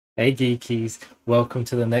Hey geekies, welcome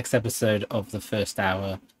to the next episode of the first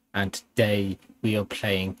hour, and today we are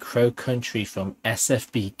playing crowcountry from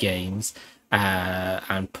SFB Games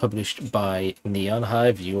and published by Neon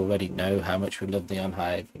Hive. You already know how much we love Neon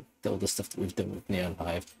Hive, all the stuff that we've done with Neon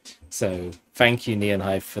Hive. So thank you Neon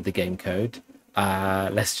Hive for the game code.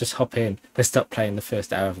 Let's just hop in. Let's start playing the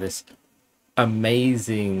first hour of this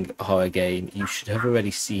amazing horror game. You should have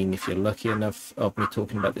already seen, if you're lucky enough, of me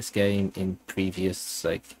talking about this game in previous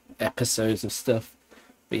episodes of stuff.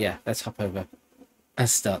 But yeah, let's hop over and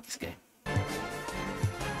start this game.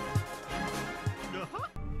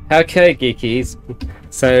 Okay, geekies.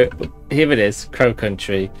 So here it is,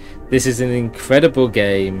 crowcountry. This is an incredible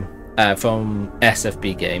game from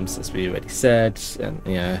SFB Games, as we already said,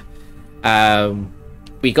 and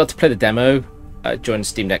we got to play the demo during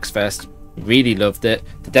Steam Next Fest. Really loved it.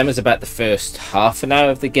 The demo's about the first half an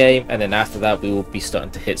hour of the game, and then after that we will be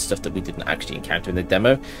starting to hit stuff that we didn't actually encounter in the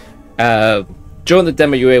demo. During the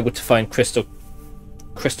demo you were able to find crystal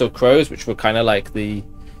crows, which were kind of like the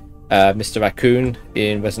Mr. Raccoon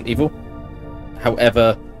in Resident Evil.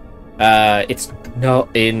 However, it's not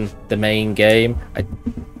in the main game. I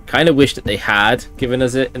kind of wish that they had given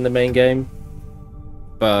us it in the main game,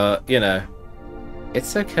 but you know,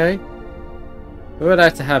 it's okay. We're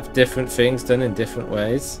allowed to have different things done in different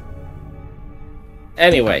ways.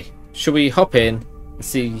 Anyway, should we hop in and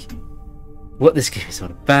see what this game is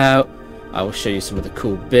all about? I will show you some of the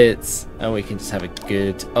cool bits, and we can just have a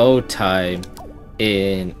good old time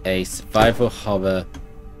in a survival horror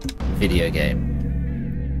video game.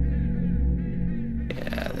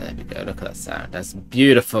 Yeah, there we go. Look at that sound. That's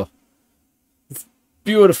beautiful. It's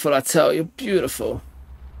beautiful, I tell you. Beautiful.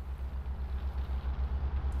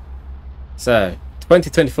 So,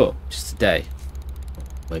 2024, just today,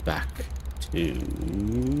 way back to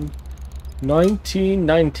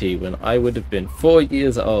 1990, when I would have been 4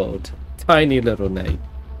 years old, tiny little Nate.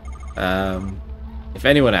 If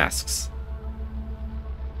anyone asks,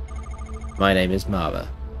 my name is Mara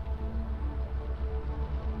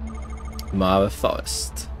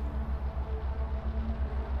Forrest,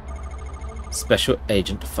 Special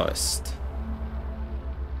Agent Forrest.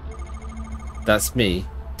 That's me,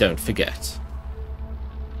 don't forget.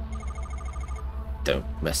 Don't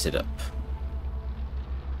mess it up.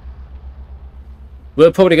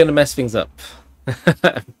 We're probably going to mess things up.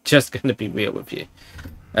 I'm just going to be real with you.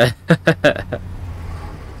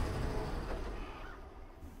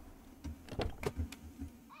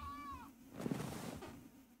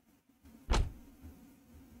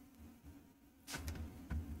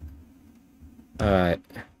 Alright.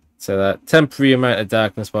 So that temporary amount of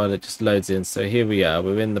darkness while it just loads in. So here we are.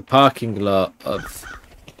 We're in the parking lot of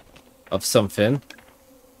something.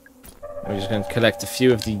 We're just going to collect a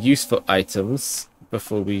few of the useful items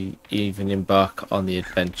before we even embark on the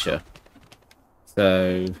adventure.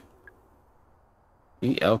 So,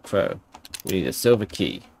 EL Crow. We need a silver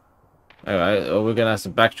key. Alright, oh, we're going to have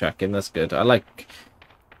some backtracking. That's good. I like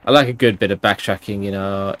a good bit of backtracking in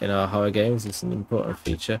our horror games. It's an important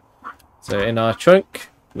feature. So in our trunk,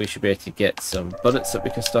 we should be able to get some bullets that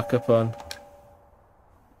we can stock up on.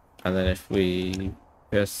 And then if we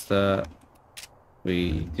press that,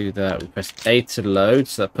 we do that, we press A to load,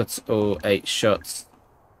 so that puts all 8 shots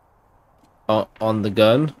on the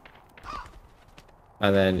gun.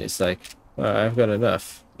 And then it's like, well, I've got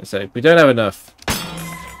enough. It's like, we don't have enough.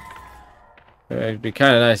 It'd be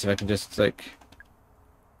kind of nice if I could just like,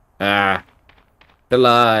 the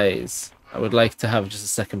lies. I would like to have just a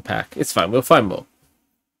second pack. It's fine, we'll find more.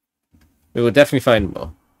 We will definitely find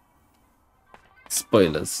more.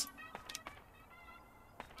 Spoilers.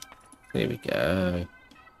 Here we go.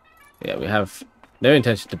 Yeah, we have no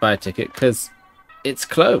intention to buy a ticket because it's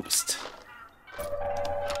closed.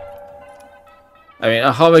 I mean,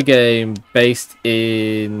 a horror game based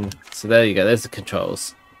in... So there you go, there's the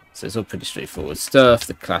controls. So it's all pretty straightforward stuff.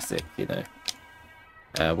 The classic, you know,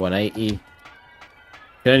 180.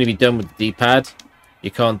 Can only be done with the D-pad.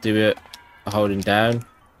 You can't do it holding down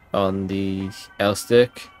on the L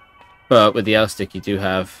stick. But with the L stick, you do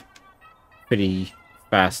have pretty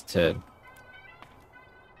fast turn.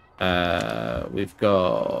 We've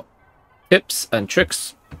got tips and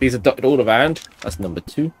tricks. These are dotted all around. That's number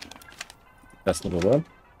 2. That's number 1.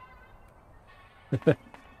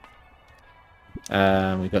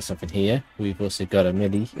 We've got something here. We've also got a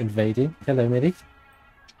Millie invading. Hello, Millie.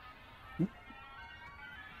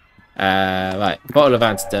 Right, bottle of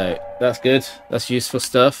antidote. That's good. That's useful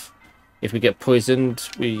stuff. If we get poisoned,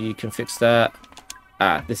 we can fix that.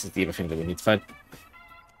 This is the other thing that we need to find.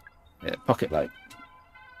 Yeah, pocket light.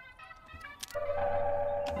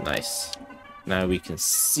 Nice. Now we can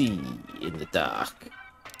see in the dark.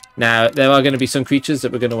 Now, there are going to be some creatures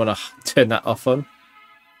that we're going to want to turn that off on,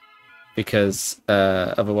 because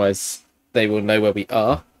otherwise they will know where we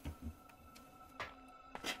are.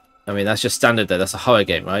 I mean, that's just standard though. That's a horror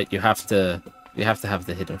game, right? You have to have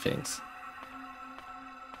the hidden things.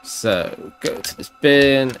 So, go to this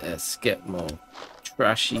bin. Let's get more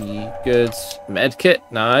trashy goods. Medkit,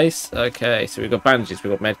 nice. Okay, so we've got bandages,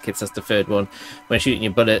 we've got medkits. That's the third one. When shooting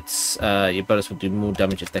your bullets will do more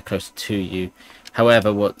damage if they're closer to you.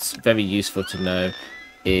 However, what's very useful to know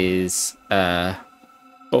is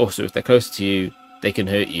also if they're closer to you, they can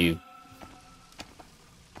hurt you.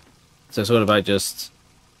 So it's all about just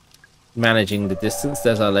managing the distance.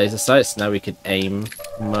 There's our laser sights. Now we can aim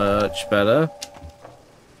much better.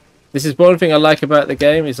 This is one thing I like about the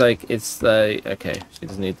game. Is like, it's like, okay, she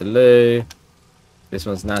doesn't need the loo. This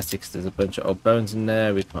one's nasty because there's a bunch of old bones in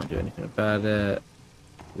there. We can't do anything about it.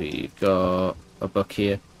 We've got a book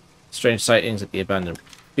here. Strange sightings at the abandoned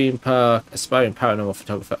theme park. Aspiring paranormal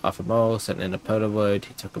photographer Arthur Mole sent in a Polaroid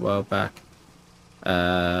he took a while back.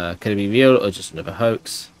 Could it be real or just another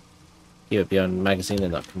hoax? He would be on magazine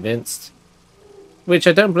and not convinced. Which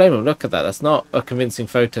I don't blame him. Look at that. That's not a convincing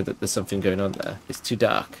photo that there's something going on there. It's too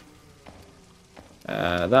dark.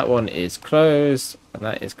 That one is closed, and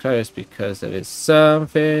that is closed because there is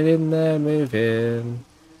something in there moving.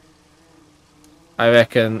 I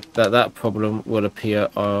reckon that problem will appear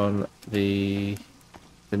on the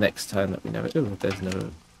next time that we know it. Ooh, there's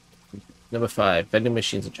number 5, vending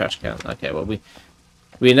machines and trash cans. Okay, well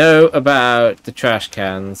we know about the trash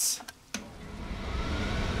cans.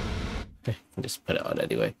 I can just put it on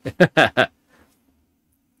anyway.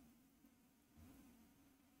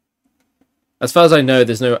 As far as I know,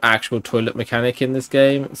 there's no actual toilet mechanic in this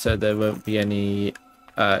game, so there won't be any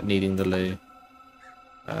needing the loo.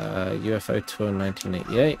 UFO tour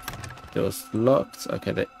 1988. Doors locked.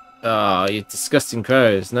 Okay, oh, you disgusting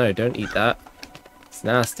crows. No, don't eat that. It's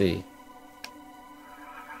nasty.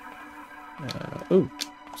 Ooh,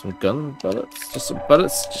 some gun bullets. Just some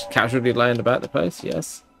bullets just casually lying about the place.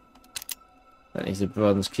 Yes. That needs a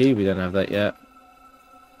bronze key. We don't have that yet.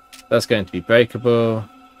 That's going to be breakable.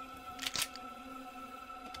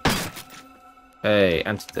 Hey,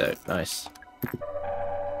 antidote. Nice.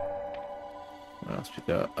 What else we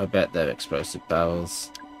got? I bet they're explosive barrels.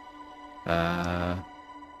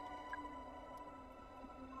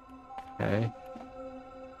 Okay.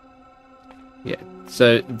 Yeah.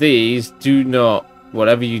 So these do not,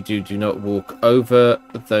 whatever you do, do not walk over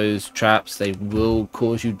those traps. They will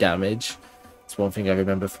cause you damage. It's one thing I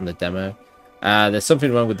remember from the demo. There's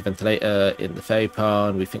something wrong with the ventilator in the ferry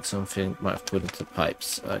pond. We think something might have pulled into the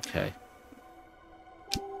pipes. Okay.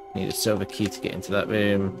 Need a silver key to get into that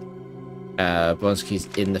room. Bronze keys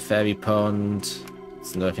in the ferry pond.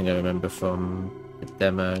 It's another thing I remember from the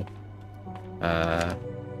demo.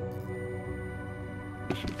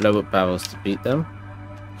 You can blow up barrels to beat them.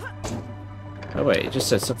 Oh wait, it just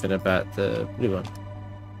said something about the blue one.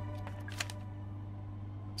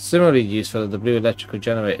 Similarly useful, the blue electrical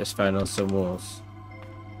generators found on some walls.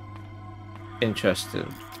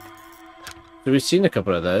 Interesting. So we've seen a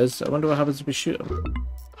couple of those. I wonder what happens if we shoot them.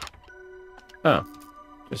 Oh,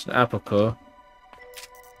 just an apple core.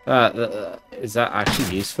 Is that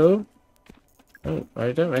actually useful? Oh,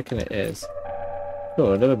 I don't reckon it is.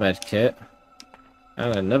 Cool, another med kit.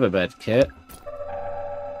 And another med kit.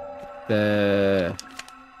 The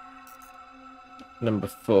number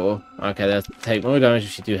 4. Okay, they'll take more damage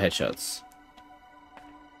if you do headshots.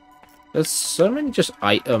 There's so many just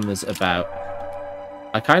items about.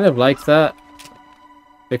 I kind of like that.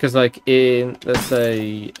 Because like in, let's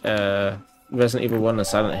say, Resident Evil 1 and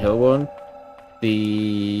Silent Hill 1,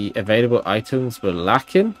 the available items were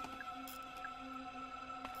lacking.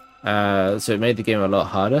 So it made the game a lot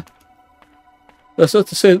harder. That's not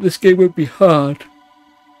to say that this game won't be hard.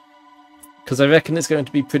 Because I reckon it's going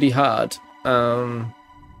to be pretty hard.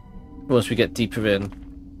 Once we get deeper in.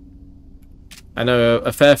 I know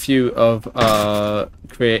a fair few of our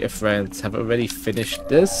creative friends have already finished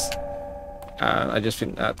this. I just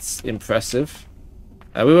think that's impressive.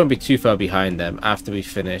 We won't be too far behind them after we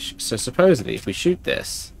finish. So supposedly, if we shoot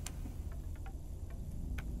this,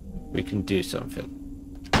 we can do something.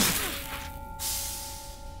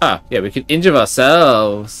 Ah, yeah, we can injure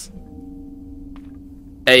ourselves.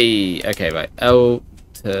 Hey, okay, right. L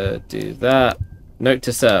to do that. Note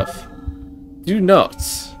to self. Do not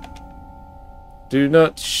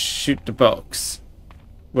shoot the box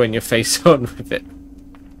when you're face on with it.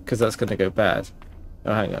 Because that's going to go bad.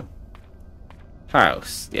 Oh, hang on.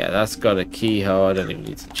 House. Yeah, that's got a keyhole. I don't even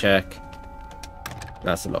need to check.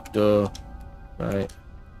 That's a locked door. Right.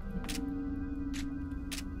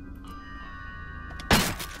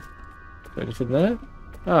 Anything there?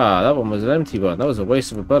 Ah, that one was an empty one. That was a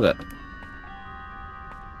waste of a bullet.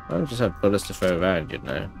 I don't just have bullets to throw around, you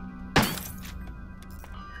know.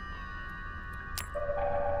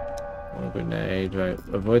 One grenade, right.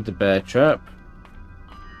 Avoid the bear trap.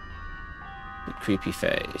 The creepy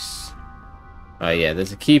face. Oh yeah,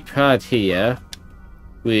 there's a keypad here,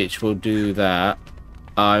 which will do that.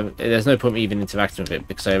 There's no point even interacting with it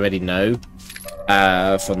because I already know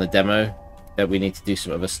from the demo that we need to do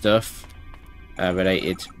some other stuff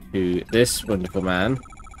related to this wonderful man.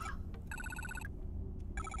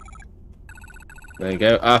 There you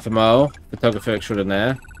go. Half a mile. Photographer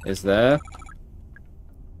extraordinaire is there.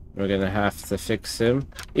 We're going to have to fix him.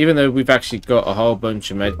 Even though we've actually got a whole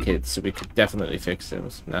bunch of medkits, so we could definitely fix him.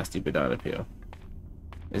 Some nasty banana peel.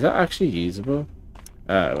 Is that actually usable?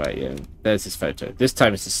 Right, yeah. There's his photo. This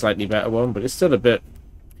time it's a slightly better one, but it's still a bit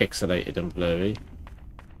pixelated and blurry.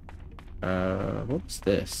 What's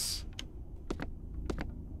this?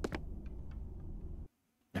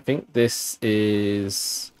 I think this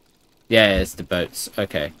is... Yeah, it's the boats.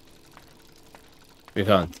 Okay. We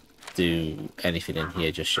can't do anything in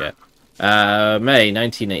here just yet. May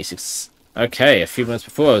 1986. Okay, a few months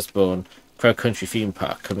before I was born. Crowcountry theme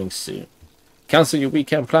park coming soon. Cancel your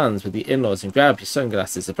weekend plans with the in-laws and grab your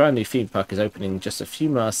sunglasses. A brand new theme park is opening just a few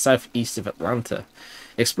miles southeast of Atlanta.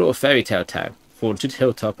 Explore Fairy Tale Town, Haunted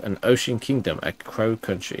Hilltop, and Ocean Kingdom at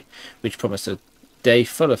Crowcountry, which promise a day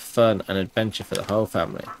full of fun and adventure for the whole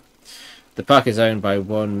family. The park is owned by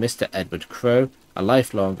one Mr. Edward Crow, a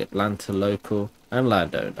lifelong Atlanta local and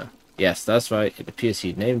landowner. Yes, that's right, it appears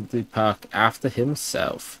he named the park after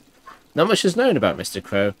himself. Not much is known about Mr.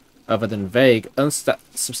 Crow, other than vague,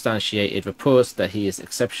 unsubstantiated reports that he is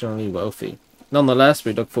exceptionally wealthy. Nonetheless,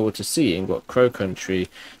 we look forward to seeing what Crowcountry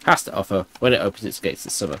has to offer when it opens its gates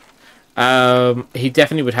this summer. He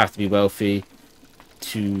definitely would have to be wealthy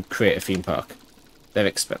to create a theme park. They're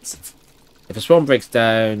expensive. If a swan breaks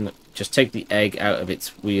down, just take the egg out of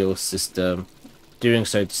its wheel system. Doing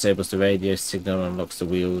so disables the radio signal and unlocks the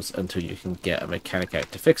wheels until you can get a mechanic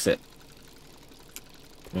out to fix it.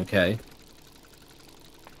 Okay.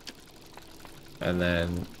 And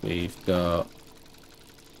then we've got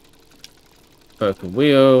broken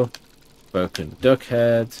wheel, broken duck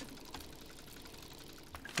head.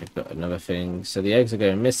 We've got another thing. So the eggs are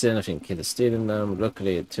going missing. I think kids are stealing them.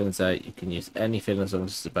 Luckily, it turns out you can use anything as long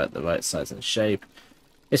as it's about the right size and shape.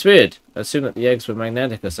 It's weird. I assumed that the eggs were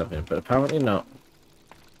magnetic or something, but apparently not.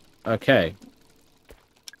 Okay.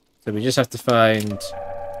 So we just have to find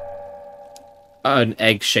an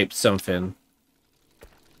egg-shaped something.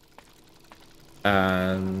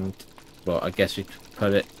 And, well, I guess we could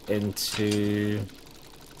put it into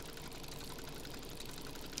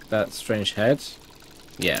that strange head.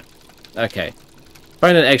 Yeah. Okay.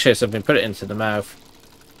 Find an egg-shaped something, put it into the mouth,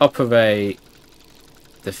 operate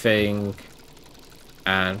the thing,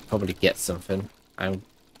 and probably get something. And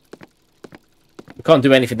we can't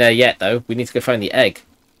do anything there yet, though. We need to go find the egg.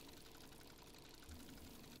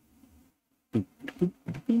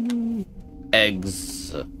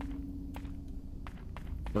 Eggs.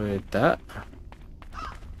 With that.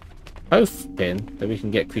 Both pin, that we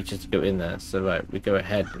can get creatures to go in there. So, right, we go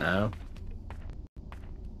ahead now.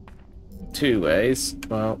 Two ways.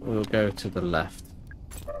 Well, we'll go to the left.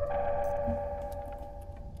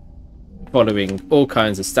 Following all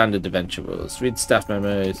kinds of standard adventure rules. Read staff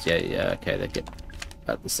memos. Yeah, okay, they get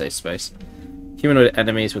at the safe space. Humanoid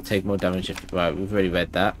enemies will take more damage if... Right, we've already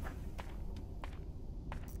read that.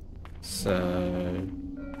 So...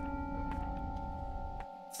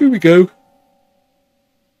 here we go.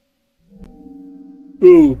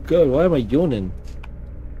 Oh, God, why am I yawning?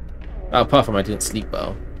 Oh, apart from I didn't sleep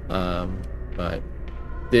well. Right.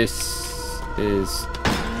 This is...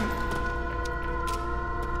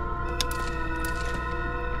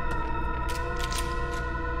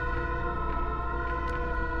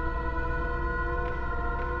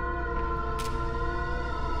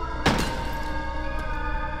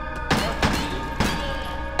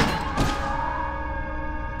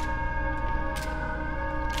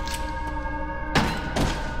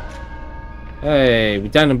 Hey, we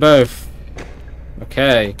downed them both.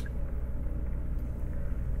 Okay.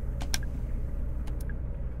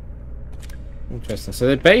 Interesting. So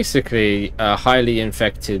they're basically highly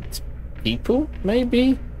infected people,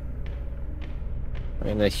 maybe? I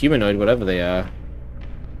mean, they're humanoid, whatever they are.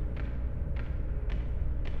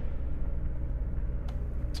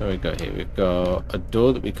 So we've got here, we've got a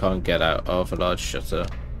door that we can't get out of, a large shutter.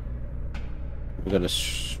 We've got a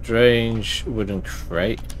strange wooden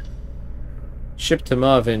crate. Shipped to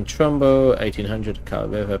Marvin Trumbo, 1800, Cal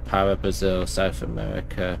River, Para, Brazil, South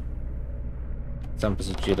America.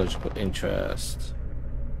 Samples of geological interest.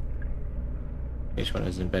 Each one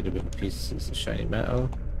is embedded with pieces of shiny metal.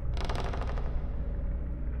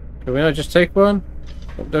 Can we not just take one?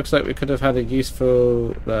 It looks like we could have had a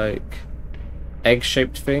useful, like,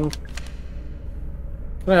 egg-shaped thing.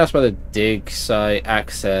 Can I ask why the dig site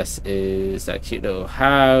access is that cute little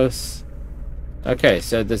house? Okay,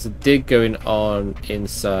 so there's a dig going on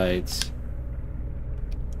inside.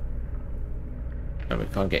 And we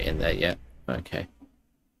can't get in there yet. Okay.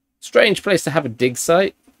 Strange place to have a dig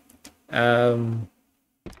site. I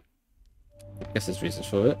guess there's reasons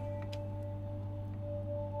for it.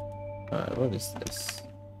 Alright, what is this?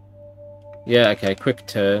 Yeah, okay, quick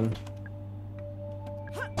turn.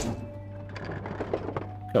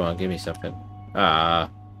 Come on, give me something. Ah.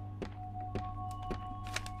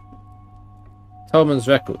 Tolman's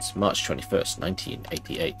Records, March 21st,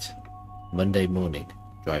 1988. Monday morning.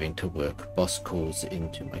 Driving to work. Boss calls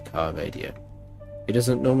into my car radio. He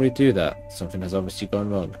doesn't normally do that. Something has obviously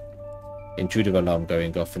gone wrong. Intruder alarm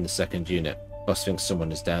going off in the second unit. Boss thinks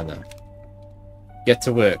someone is down there. Get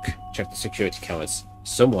to work. Check the security cameras.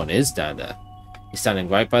 Someone is down there. He's standing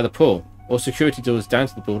right by the pool. All security doors down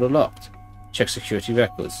to the pool are locked. Check security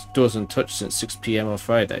records. Doors untouched since 6 PM on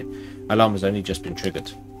Friday. Alarm has only just been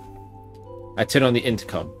triggered. I turn on the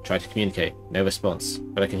intercom. Try to communicate. No response.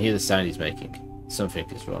 But I can hear the sound he's making. Something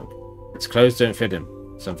is wrong. His clothes don't fit him.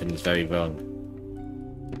 Something is very wrong.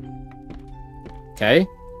 Okay.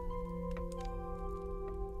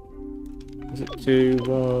 Is it 2, 1?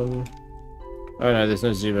 Oh no, there's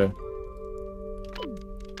no 0.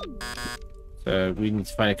 So we need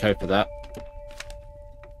to find a code for that.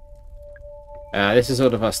 This is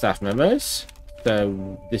all of our staff memos.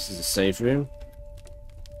 So this is a save room.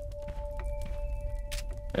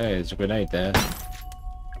 Hey, there's a grenade there.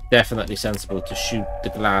 Definitely sensible to shoot the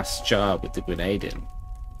glass jar with the grenade in.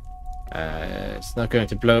 It's not going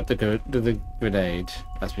to blow up the grenade,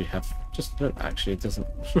 as we have just... Actually, it doesn't.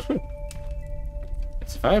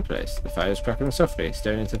 It's a fireplace. The fire is crackling softly,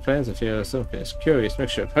 staring into the flames. I feel something. It's a curious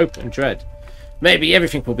mixture of hope and dread. Maybe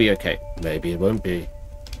everything will be okay. Maybe it won't be.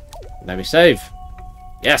 Let me save.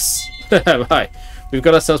 Yes! Right. We've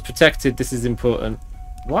got ourselves protected. This is important.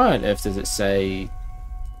 Why on earth does it say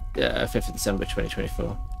 5th of December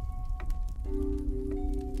 2024?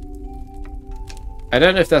 I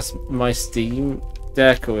don't know if that's my Steam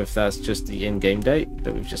deck or if that's just the in-game date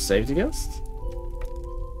that we've just saved against.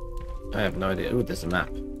 I have no idea. Oh, there's a map.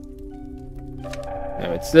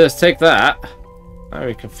 Anyway, let's take that. Now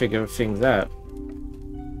we can figure things out.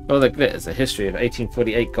 Oh, the glitters, a history of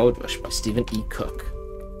 1848 gold rush by Stephen E. Cook.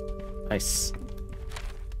 Nice.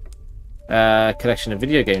 Collection of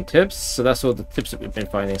video game tips. So that's all the tips that we've been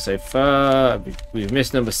finding so far. We've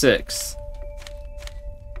missed number 6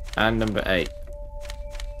 and number 8.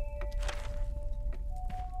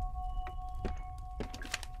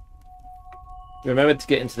 Remember to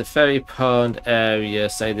get into the ferry pond area.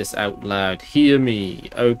 Say this out loud. Hear me,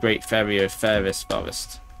 oh great ferry, oh fairest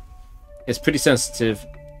forest. It's pretty sensitive.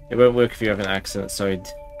 It won't work if you have an accent. Sorry.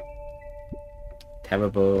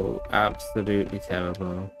 Terrible. Absolutely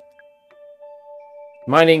terrible.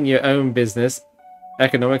 Mining your own business.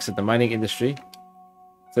 Economics of the mining industry.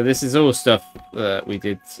 So this is all stuff that we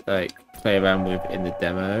did like play around with in the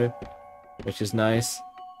demo, which is nice.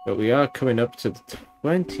 But we are coming up to the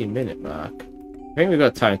 20-minute mark. I think we've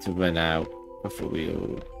got time to run out before we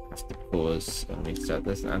all have to pause and restart.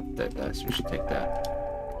 There's an antidote there, so we should take that.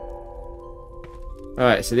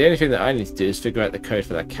 Alright, so the only thing that I need to do is figure out the code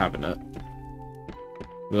for that cabinet.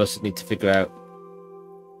 We also need to figure out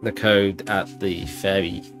the code at the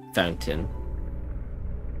fairy fountain.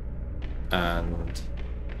 And...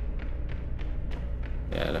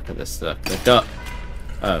 yeah, look at this. Look, the dot.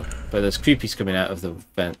 Oh, but there's creepies coming out of the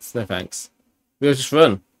vents. No thanks. We'll just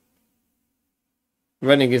run.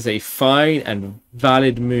 Running is a fine and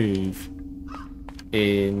valid move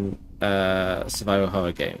in survival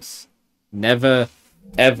horror games. Never,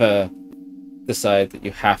 ever decide that you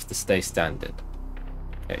have to stay standard.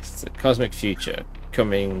 Okay, so Cosmic Future,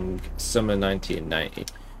 coming summer 1990.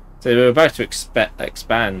 So we're about to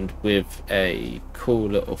expand with a cool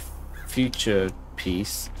little future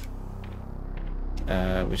piece,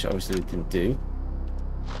 which obviously we didn't do.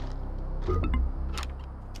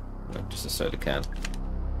 No, just a soda can.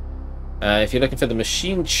 If you're looking for the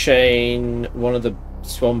machine chain, one of the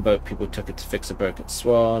swan boat people took it to fix a broken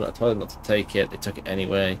swan. I told them not to take it. They took it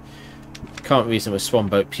anyway. Can't reason with swan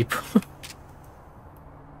boat people.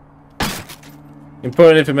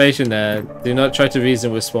 Important information there. Do not try to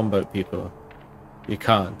reason with swan boat people. You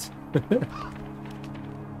can't.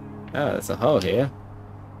 Oh, there's a hole here.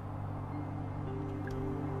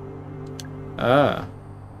 Ah.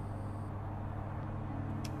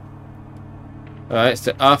 Alright,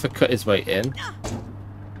 so Arthur cut his way in.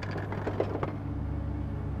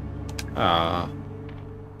 Ah.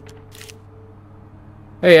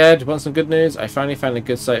 Hey Ed, want some good news? I finally found a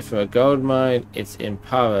good site for a gold mine. It's in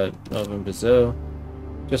Para, northern Brazil.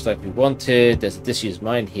 Just like we wanted. There's a disused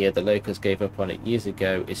mine here. The locals gave up on it years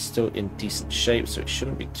ago. It's still in decent shape, so it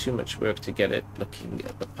shouldn't be too much work to get it looking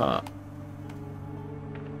at the part.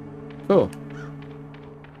 Cool.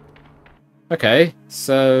 Okay,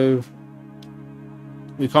 so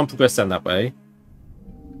we can't progress down that way.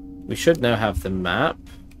 We should now have the map.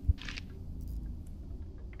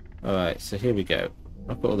 Alright, so here we go.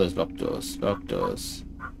 Look at all those locked doors. Locked doors.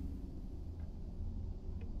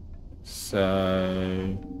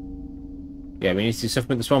 So yeah, we need to do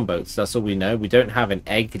something with the swan boats. That's all we know. We don't have an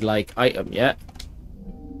egg-like item yet.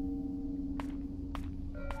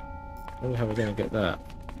 I wonder how we're going to get that.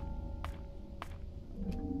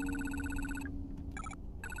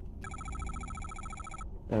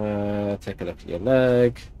 Take a look at your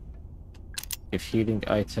leg. Give healing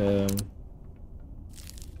item.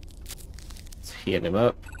 Let's heal him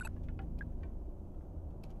up.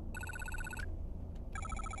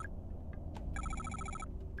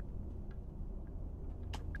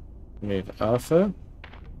 Move Arthur.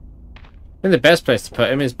 I think the best place to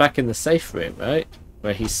put him is back in the safe room, right?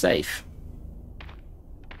 Where he's safe.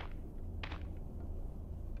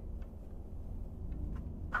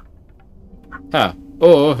 Ah,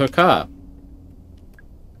 or her car.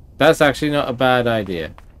 That's actually not a bad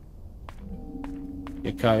idea.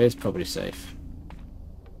 Your car is probably safe.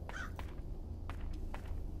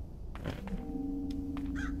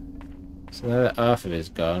 So now that Arthur is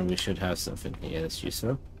gone, we should have something here that's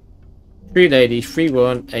useful. Free lady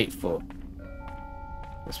 3184.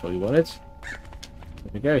 That's what we wanted. So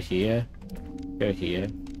we go here. Go here.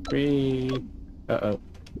 3.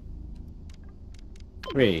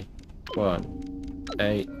 3 1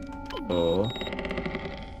 8 4.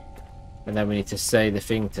 And then we need to say the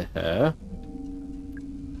thing to her.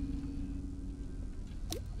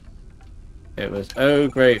 It was, oh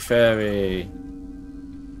great fairy.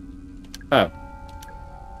 Oh.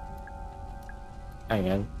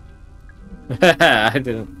 Hang on. I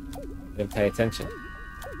didn't pay attention.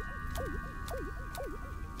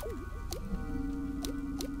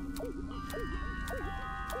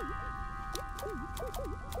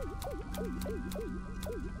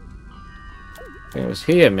 It was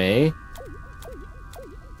hear me.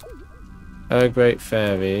 Oh great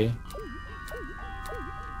fairy.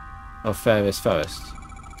 Of Fairest Forest.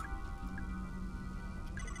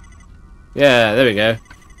 Yeah, there we go.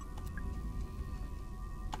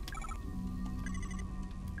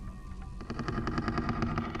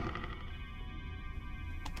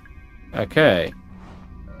 Okay.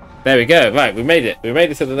 There we go. Right, we made it. We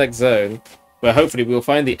made it to the next zone, where hopefully we'll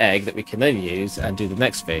find the egg that we can then use and do the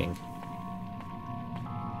next thing.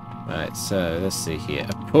 Right, so let's see here.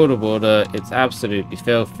 A pool of water. It's absolutely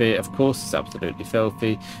filthy. Of course it's absolutely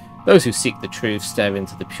filthy. Those who seek the truth stare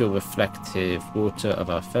into the pure reflective water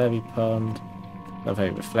of our fairy pond. Not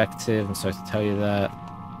very reflective, I'm sorry to tell you that.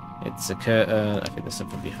 It's a curtain. I think there's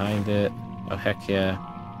something behind it. Oh heck yeah.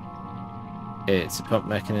 It's a pump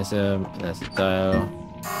mechanism. And there's a dial.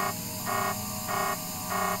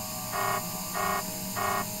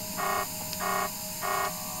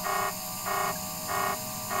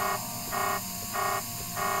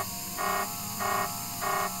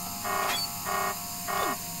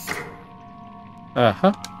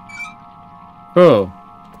 Uh-huh. Cool.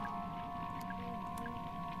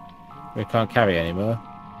 We can't carry anymore.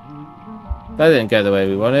 That didn't go the way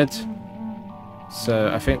we wanted.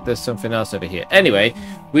 So I think there's something else over here. Anyway,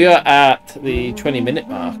 we are at the 20-minute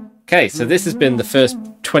mark. Okay, so this has been the first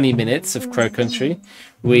 20 minutes of Crow Country.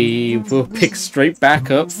 We will pick straight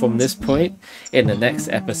back up from this point in the next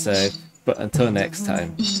episode. But until next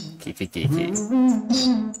time, keep it geeky.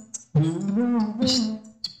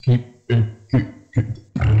 Keep it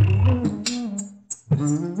geeky.